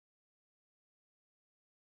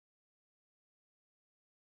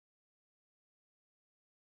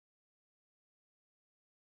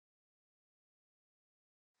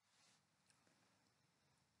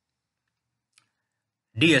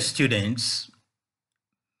Dear students,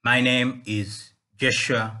 my name is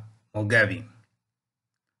Joshua Mugabi.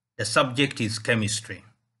 The subject is chemistry.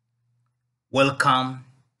 Welcome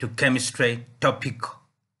to Chemistry Topic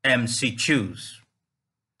MCQs.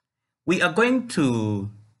 We are going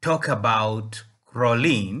to talk about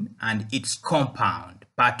chlorine and its compound,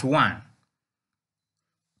 part 1.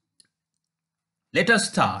 Let us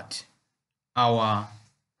start our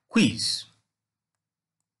quiz.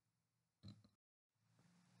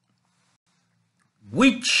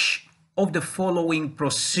 Which of the following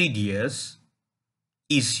procedures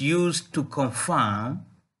is used to confirm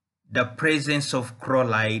the presence of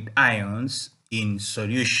chloride ions in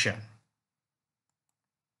solution?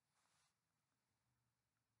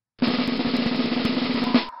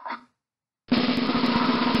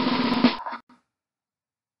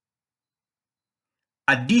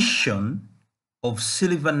 Addition of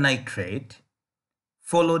silver nitrate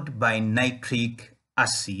followed by nitric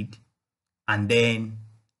acid and then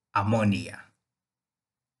ammonia.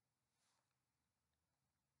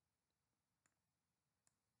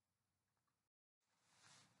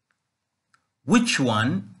 Which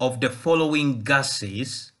one of the following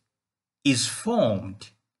gases is formed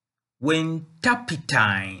when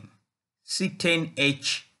turpentine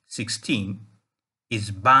C10H16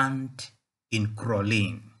 is burnt in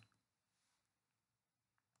chlorine?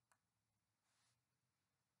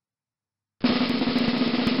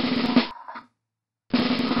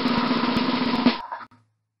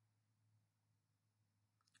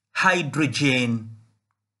 Hydrogen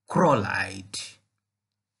chloride.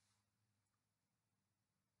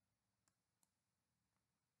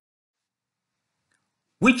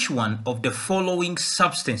 Which one of the following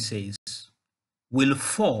substances will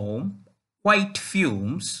form white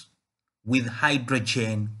fumes with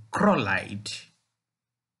hydrogen chloride?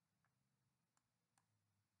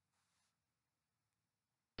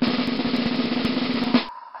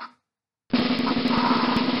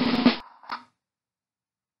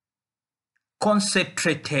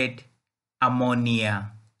 Concentrated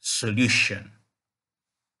ammonia solution.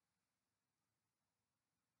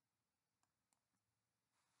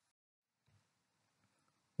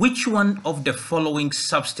 Which one of the following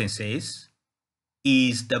substances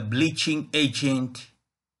is the bleaching agent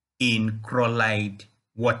in chloride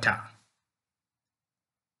water?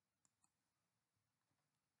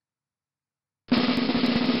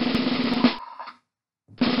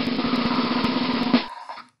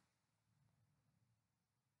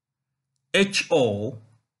 HOCl.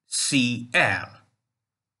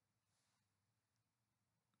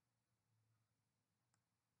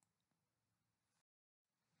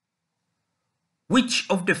 Which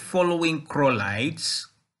of the following chlorides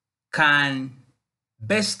can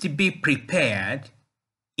best be prepared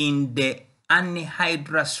in the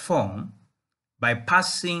anhydrous form by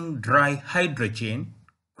passing dry hydrogen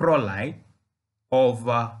chloride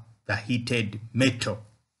over the heated metal?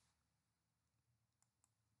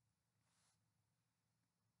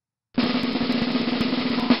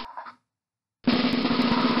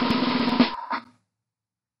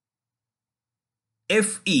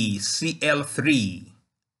 FeCl3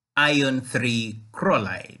 iron 3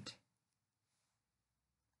 chloride.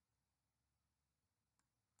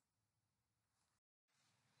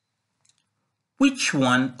 Which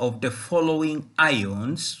one of the following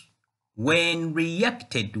ions, when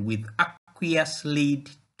reacted with aqueous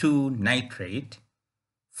lead to nitrate,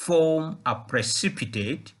 form a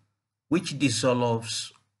precipitate which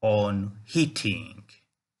dissolves on heating?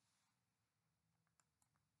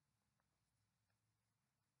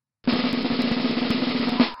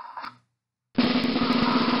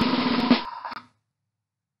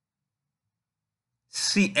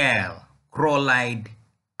 Cl chloride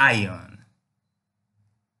ion.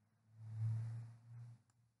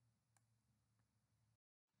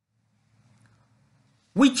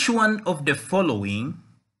 Which one of the following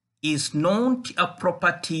is not a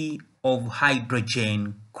property of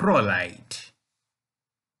hydrogen chloride?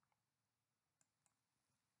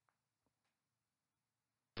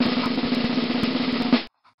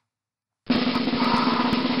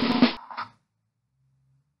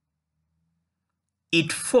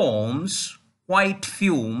 It forms white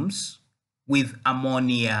fumes with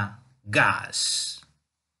ammonia gas.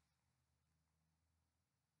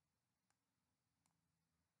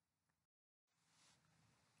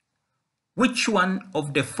 Which one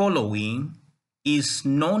of the following is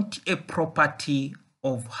not a property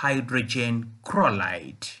of hydrogen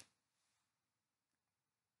chloride?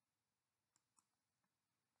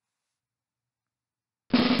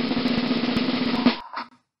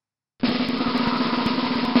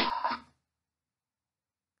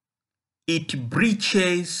 It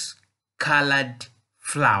breaches colored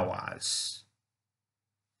flowers.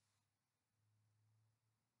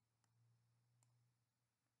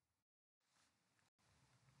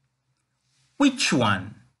 Which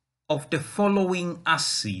one of the following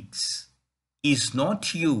acids is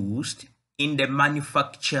not used in the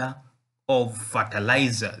manufacture of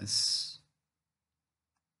fertilizers?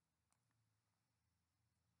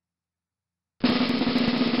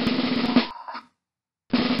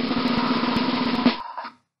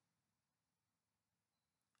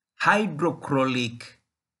 Hydrochloric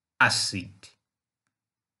acid.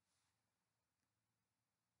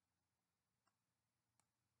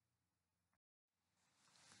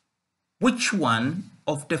 Which one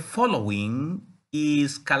of the following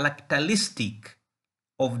is characteristic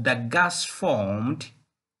of the gas formed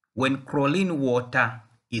when chlorine water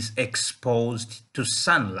is exposed to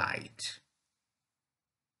sunlight?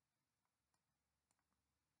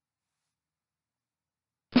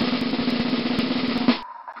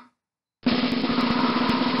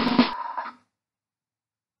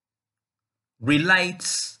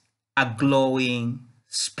 Relights a glowing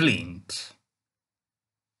splint.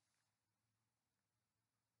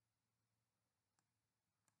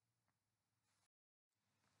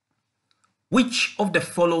 Which of the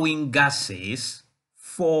following gases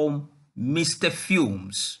form mist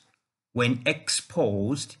fumes when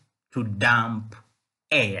exposed to damp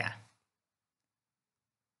air?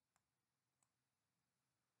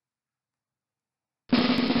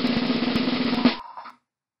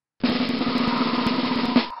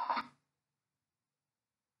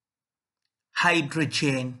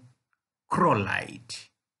 Hydrogen chloride.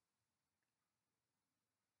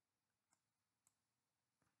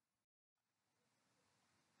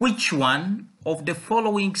 Which one of the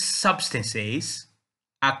following substances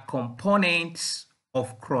are components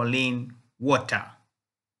of chlorine water?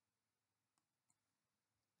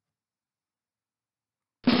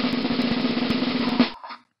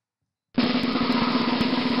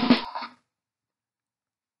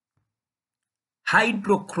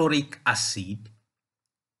 Hydrochloric acid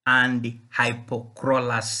and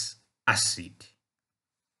hypochlorous acid.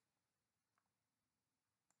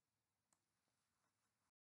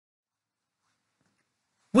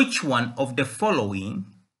 Which one of the following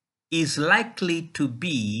is likely to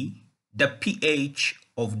be the pH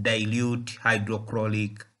of dilute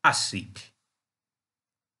hydrochloric acid?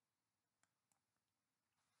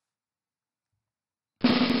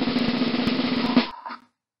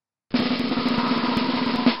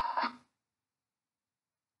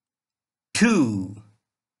 Two.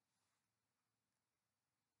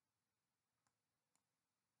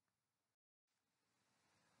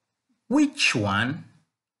 Which one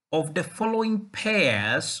of the following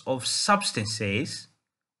pairs of substances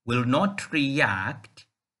will not react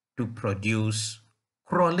to produce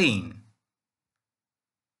chlorine?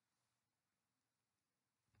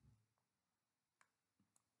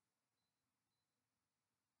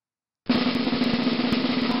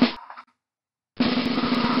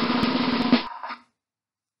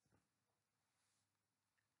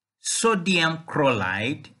 Sodium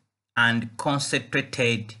chloride and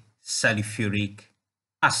concentrated sulfuric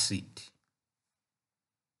acid.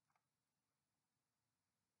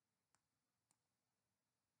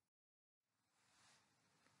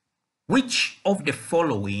 Which of the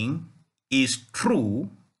following is true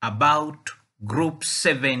about group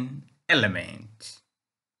 7 element?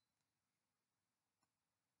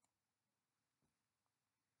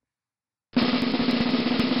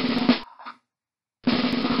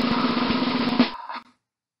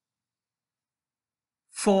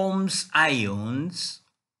 Forms ions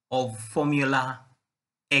of formula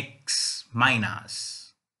X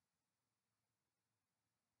minus.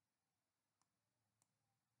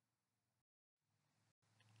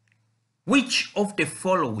 Which of the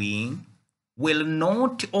following will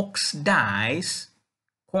not oxidize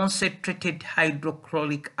concentrated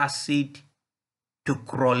hydrochloric acid to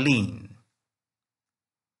chlorine?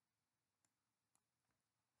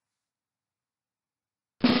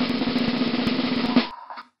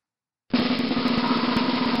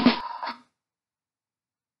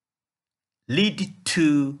 Lead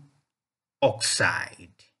 2 oxide.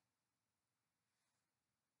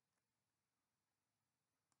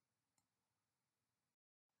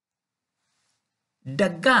 The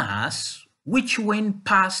gas which when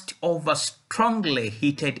passed over strongly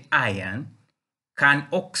heated iron can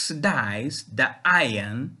oxidize the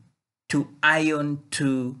iron to iron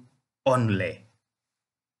 2 only.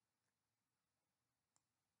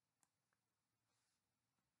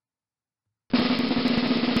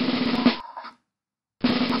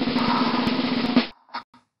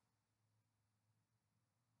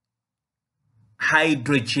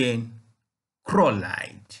 hydrogen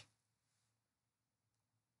chloride.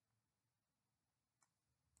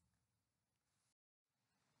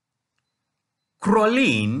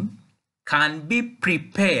 Chlorine can be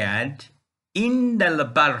prepared in the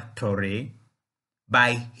laboratory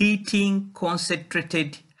by heating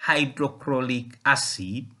concentrated hydrochloric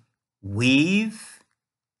acid with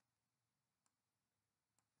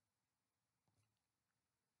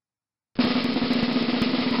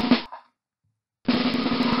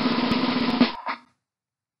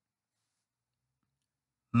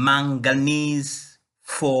manganese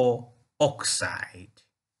 4 oxide.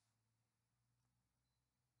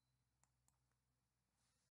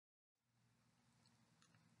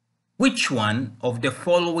 Which one of the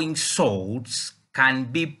following salts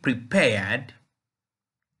can be prepared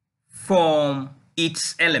from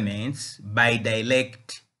its elements by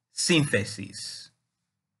direct synthesis?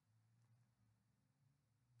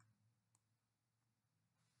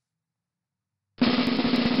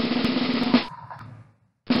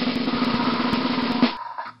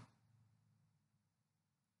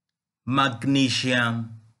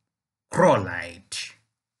 Magnesium chloride.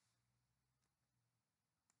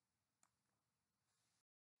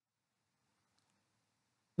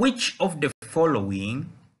 Which of the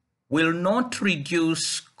following will not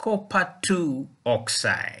reduce copper 2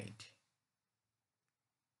 oxide?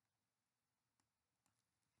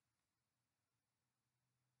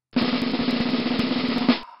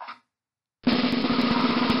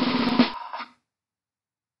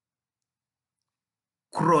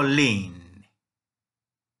 Chlorine.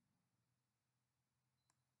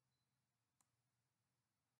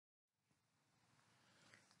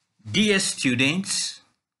 Dear students,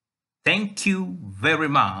 thank you very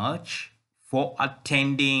much for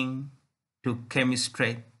attending to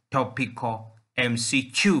Chemistry Topical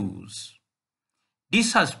MCQs.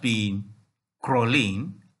 This has been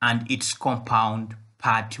Chlorine and its Compound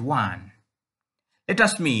Part 1. Let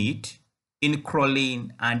us meet in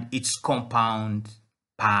Chlorine and its Compound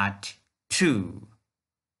Part 2.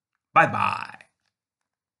 Bye-bye.